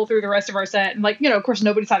stumble through the rest of our set, and like, you know, of course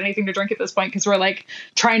nobody's had anything to drink at this point because we're like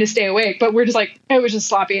trying to stay awake, but we're just like, it was just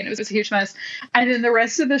sloppy and it was just a huge mess. And then the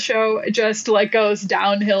rest of the show just like goes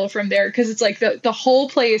downhill from there, because it's like the whole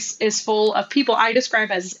place is full of people I describe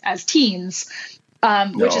as teens.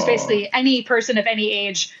 Which is basically any person of any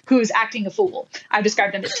age who's acting a fool. I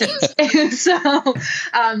described them as teens. And so,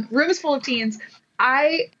 room is full of teens.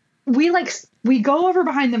 We go over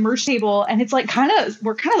behind the merch table, and it's like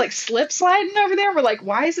we're kind of like slip sliding over there. We're like,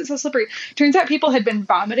 why is it so slippery? Turns out people had been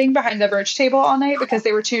vomiting behind the merch table all night because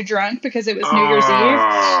they were too drunk because it was New Year's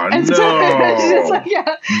Eve. And so it's like,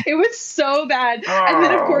 yeah, it was so bad. And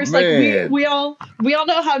then of course, like we all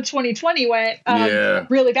know how 2020 went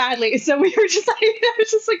really badly. So we were just like, it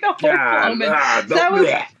was just like the whole moment. So that was,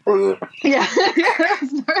 that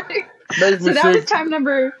was right. So that was time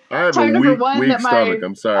number one. That stomach.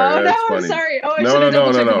 I'm sorry. I'm sorry. Oh, I should have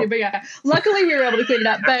double checked with you, but yeah. Luckily, we were able to clean it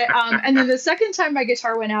up. But and then the second time my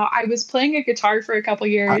guitar went out, I was playing a guitar for a couple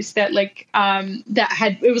years that like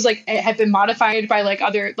it had been modified by like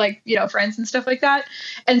other like, you know, friends and stuff like that,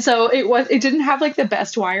 and so it didn't have like the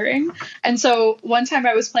best wiring, and so one time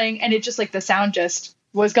I was playing and it just like the sound just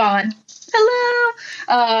was gone.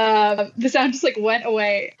 Hello. The sound just like went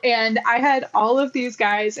away, and I had all of these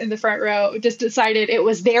guys in the front row just decided it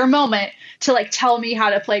was their moment to like tell me how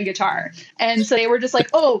to play guitar. And so they were just like,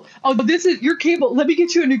 oh, this is your cable. Let me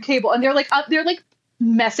get you a new cable. And they're like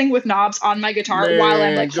messing with knobs on my guitar while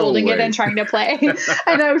I'm like holding it and trying to play.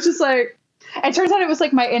 And I was just like, it turns out it was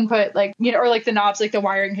like my input, like, you know, or like the knobs, like the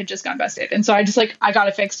wiring had just gone busted. And so I just like, I got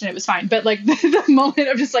it fixed and it was fine. But like the moment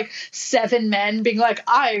of just like 7 men being like,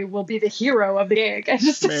 I will be the hero of the gig. And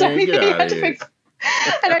just decided they had to fix.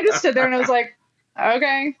 And I just stood there and I was like,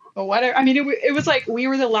 okay, well, whatever. I mean, it was like, we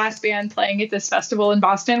were the last band playing at this festival in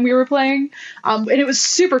Boston we were playing. And it was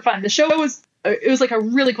super fun. The show was it was like a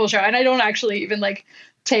really cool show. And I don't actually even like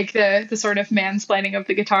take the sort of mansplaining of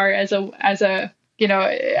the guitar as a you know,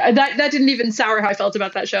 that didn't even sour how I felt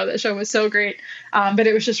about that show. That show was so great. But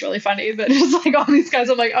it was just really funny that it's like all these guys,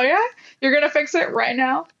 I'm like, oh yeah, you're going to fix it right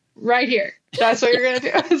now, right here. That's what you're going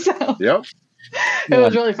to do. So Yep. It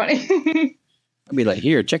was really funny. I'd be like,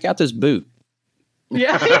 here, check out this boot.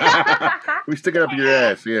 Yeah. We stick it up your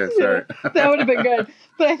ass. Yeah, sorry. That would have been good.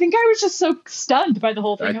 But I think I was just so stunned by the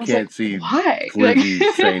whole thing. I was can't like, see why? Lindsey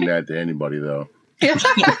saying that to anybody, though.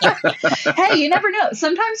 Hey, you never know.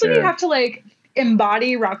 Sometimes when you Yeah. have to like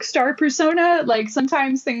embody rock star persona, like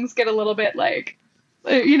sometimes things get a little bit like,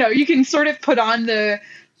 you know, you can sort of put on the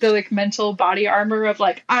like mental body armor of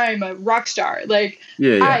like, I'm a rock star. Like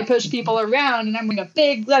I push people around and I'm wearing a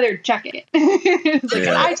big leather jacket. It's like,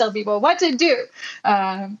 and I tell people what to do.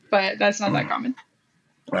 But that's not that common.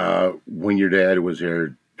 When your dad was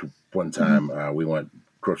here one time, we went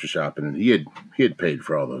grocery shopping, and he had paid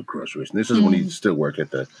for all the groceries. And this is when he still worked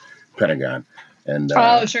at the Pentagon. And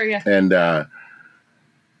oh, sure, yeah. And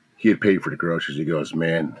he had paid for the groceries. He goes,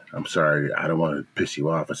 man, I'm sorry, I don't want to piss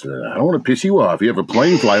you off. I said, I don't want to piss you off. You have a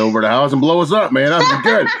plane fly over the house and blow us up, man. I'm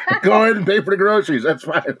good. Go ahead and pay for the groceries. That's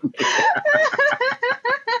fine.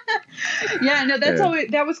 Yeah, no, that's always,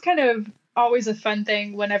 that was kind of always a fun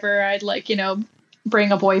thing whenever I'd like, you know,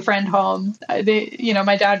 bring a boyfriend home. You know,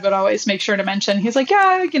 my dad would always make sure to mention, he's like,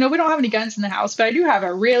 yeah, you know, we don't have any guns in the house, but I do have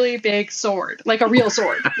a really big sword, like a real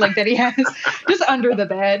sword, like that he has just under the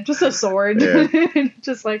bed, just a sword. Yeah.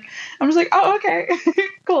 Just like, I'm just like, oh, okay,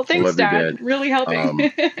 cool. Thanks, Dad. Really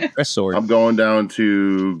helping. A sword. I'm going down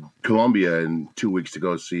to Columbia in 2 weeks to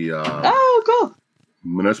go see oh, cool.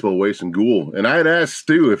 Municipal Waste and Ghoul. And I had asked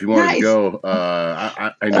Stu if he wanted to go.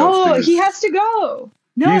 I know he has to go.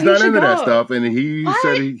 No, he's not into go. that stuff, and he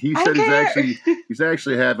said he's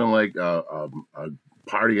actually having like a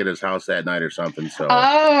party at his house that night or something. So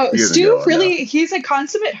Stu he's a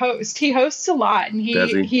consummate host. He hosts a lot, and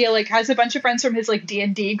he like has a bunch of friends from his like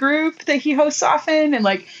D&D group that he hosts often, and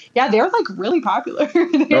like they're like really popular.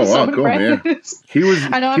 Oh wow, cool, man. He was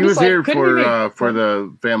here for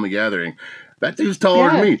the family gathering. That dude's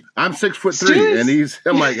taller than me. I'm 6'3", and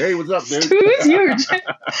I'm like, hey, what's up, dude? Stu is huge.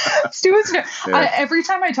 Stu is huge. Every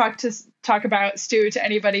time I talk about Stu to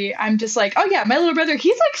anybody, I'm just like, oh yeah, my little brother,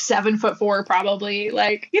 he's like 7'4", probably.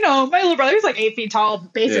 Like, you know, my little brother, he's like 8 feet tall,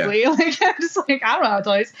 basically. Yeah. Like, I'm just like, I don't know how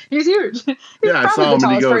tall he is. He's huge. He's I saw him,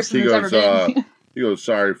 and he goes,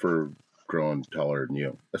 sorry for growing taller than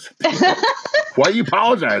you. Why are you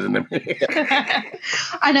apologizing to me?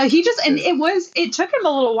 I know, it took him a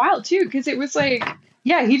little while too, because it was like,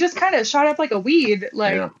 he just kind of shot up like a weed,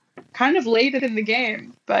 like kind of late in the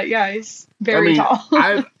game. But he's very tall.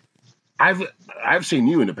 I've seen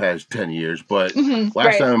you in the past 10 years, but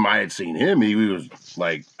last time I had seen him, he was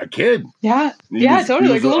like a kid. Yeah,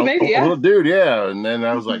 totally, like a little baby, a little dude, and then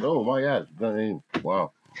I was like, oh my God,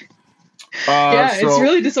 wow. It's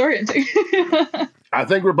really disorienting. I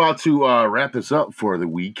think we're about to wrap this up for the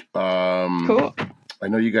week. Cool. I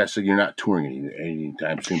know you guys said you're not touring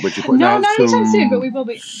anytime soon, but you're putting out not anytime soon, but we will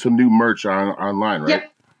be. Some new merch online, right?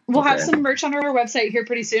 Yep. We'll have some merch on our website here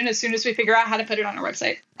pretty soon, as soon as we figure out how to put it on our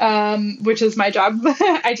website, which is my job.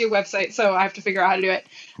 I do websites, so I have to figure out how to do it.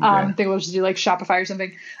 I think we'll just do like Shopify or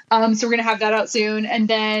something. So we're going to have that out soon. And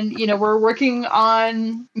then, you know, we're working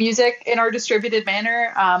on music in our distributed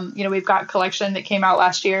manner. You know, we've got a collection that came out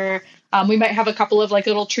last year. We might have a couple of like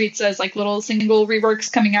little treats as like little single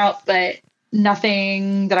reworks coming out, but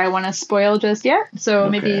nothing that I want to spoil just yet. So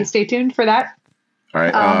maybe stay tuned for that. All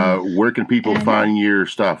right. Where can people find your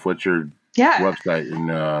stuff? What's your website, and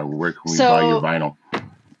where can we buy your vinyl?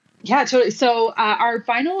 Yeah, totally. So our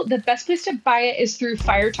vinyl, the best place to buy it is through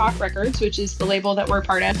Fire Talk Records, which is the label that we're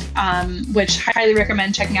part of, which I highly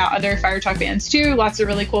recommend checking out other Fire Talk bands too. Lots of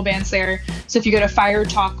really cool bands there. So if you go to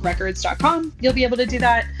firetalkrecords.com, you'll be able to do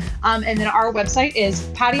that. And then our website is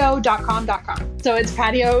patio.com.com. So it's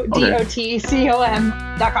patio,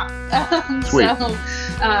 DOTCOM.com. Sweet.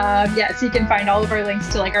 So you can find all of our links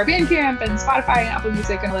to like our Bandcamp and Spotify and Apple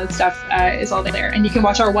Music and all that stuff is all there. And you can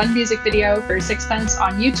watch our one music video for 6 on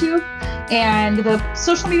YouTube. And the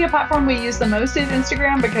social media platform we use the most is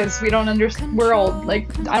Instagram, because we don't we're old. Like,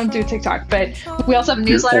 I don't do TikTok, but we also have a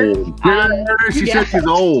newsletter. She said she's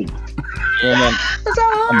old. That's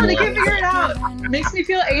how hard. I can't figure it out. It makes me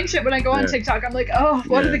feel ancient when I go on TikTok. I'm like, oh,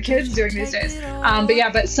 what are the kids doing these days? But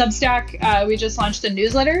Substack, we just launched a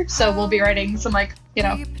newsletter, so we'll be writing some like, you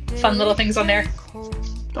know, fun little things on there.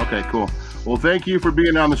 Okay, cool. Well, thank you for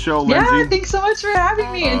being on the show, Lindsey. Yeah, thanks so much for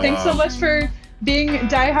having me, and thanks so much for being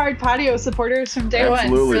diehard Patio supporters from day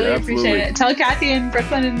one. Really appreciate it. Tell Kathy in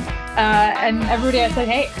Brooklyn and everybody I said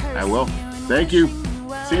hey. I will. Thank you.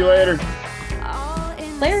 See you later.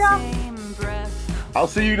 Later, y'all. I'll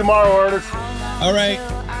see you tomorrow, Ernest. All right.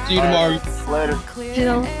 See you tomorrow. Later.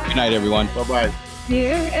 Jill. Good night, everyone. Bye-bye.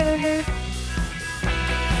 Here.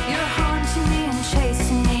 You're haunting me and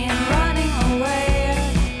chasing me and running away,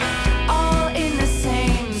 all in the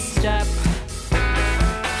same step.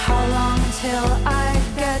 How long till I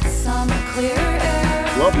get some clear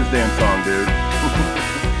air? Love this damn song, dude.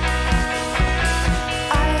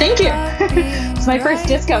 Thank you. It's my first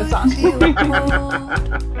disco song.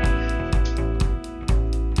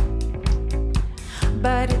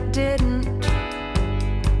 But it didn't.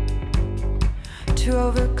 Too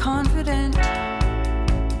overconfident.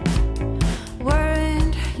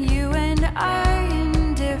 Weren't you and I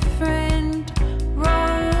in different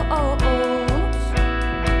roles?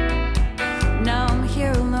 Now I'm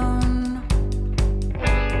here alone.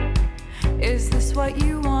 Is this what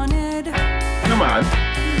you wanted? Come on.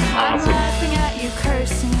 I'm Awesome. laughing at you,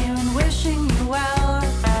 cursing you, and wishing you well,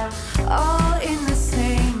 all in the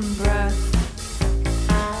same breath.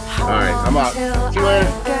 How All right, I'm long out. till See you later. I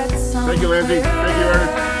get some Thank you, Lindsay. clear Thank you,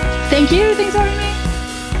 Ernest. Thank you. Thanks for having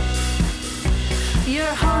me.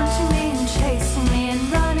 You're haunting me and chasing me and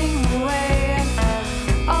running away,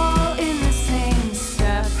 all in the same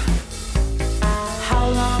step. How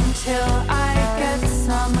long till I get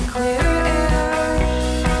some clear air?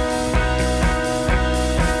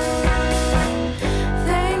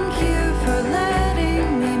 Thank you for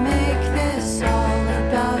letting me make this all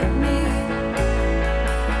about me.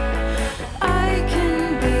 I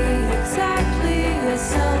can be exactly as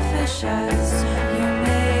selfish as you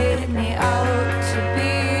made me out to be.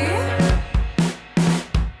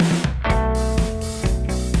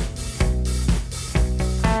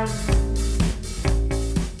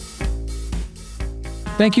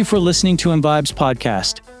 Thank you for listening to Vibes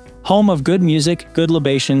Podcast, home of good music, good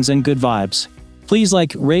libations, and good vibes. Please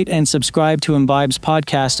like, rate, and subscribe to Vibes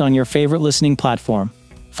Podcast on your favorite listening platform.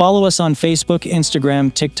 Follow us on Facebook,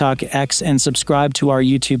 Instagram, TikTok, X, and subscribe to our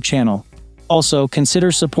YouTube channel. Also,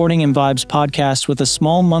 consider supporting Vibes Podcast with a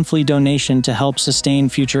small monthly donation to help sustain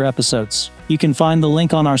future episodes. You can find the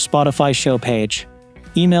link on our Spotify show page.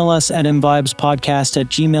 Email us at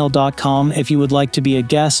imvibespodcast@gmail.com if you would like to be a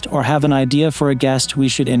guest or have an idea for a guest we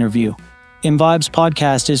should interview. Vibes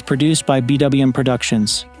Podcast is produced by BWM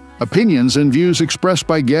Productions. Opinions and views expressed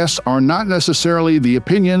by guests are not necessarily the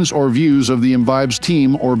opinions or views of the Vibes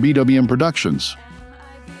team or BWM Productions.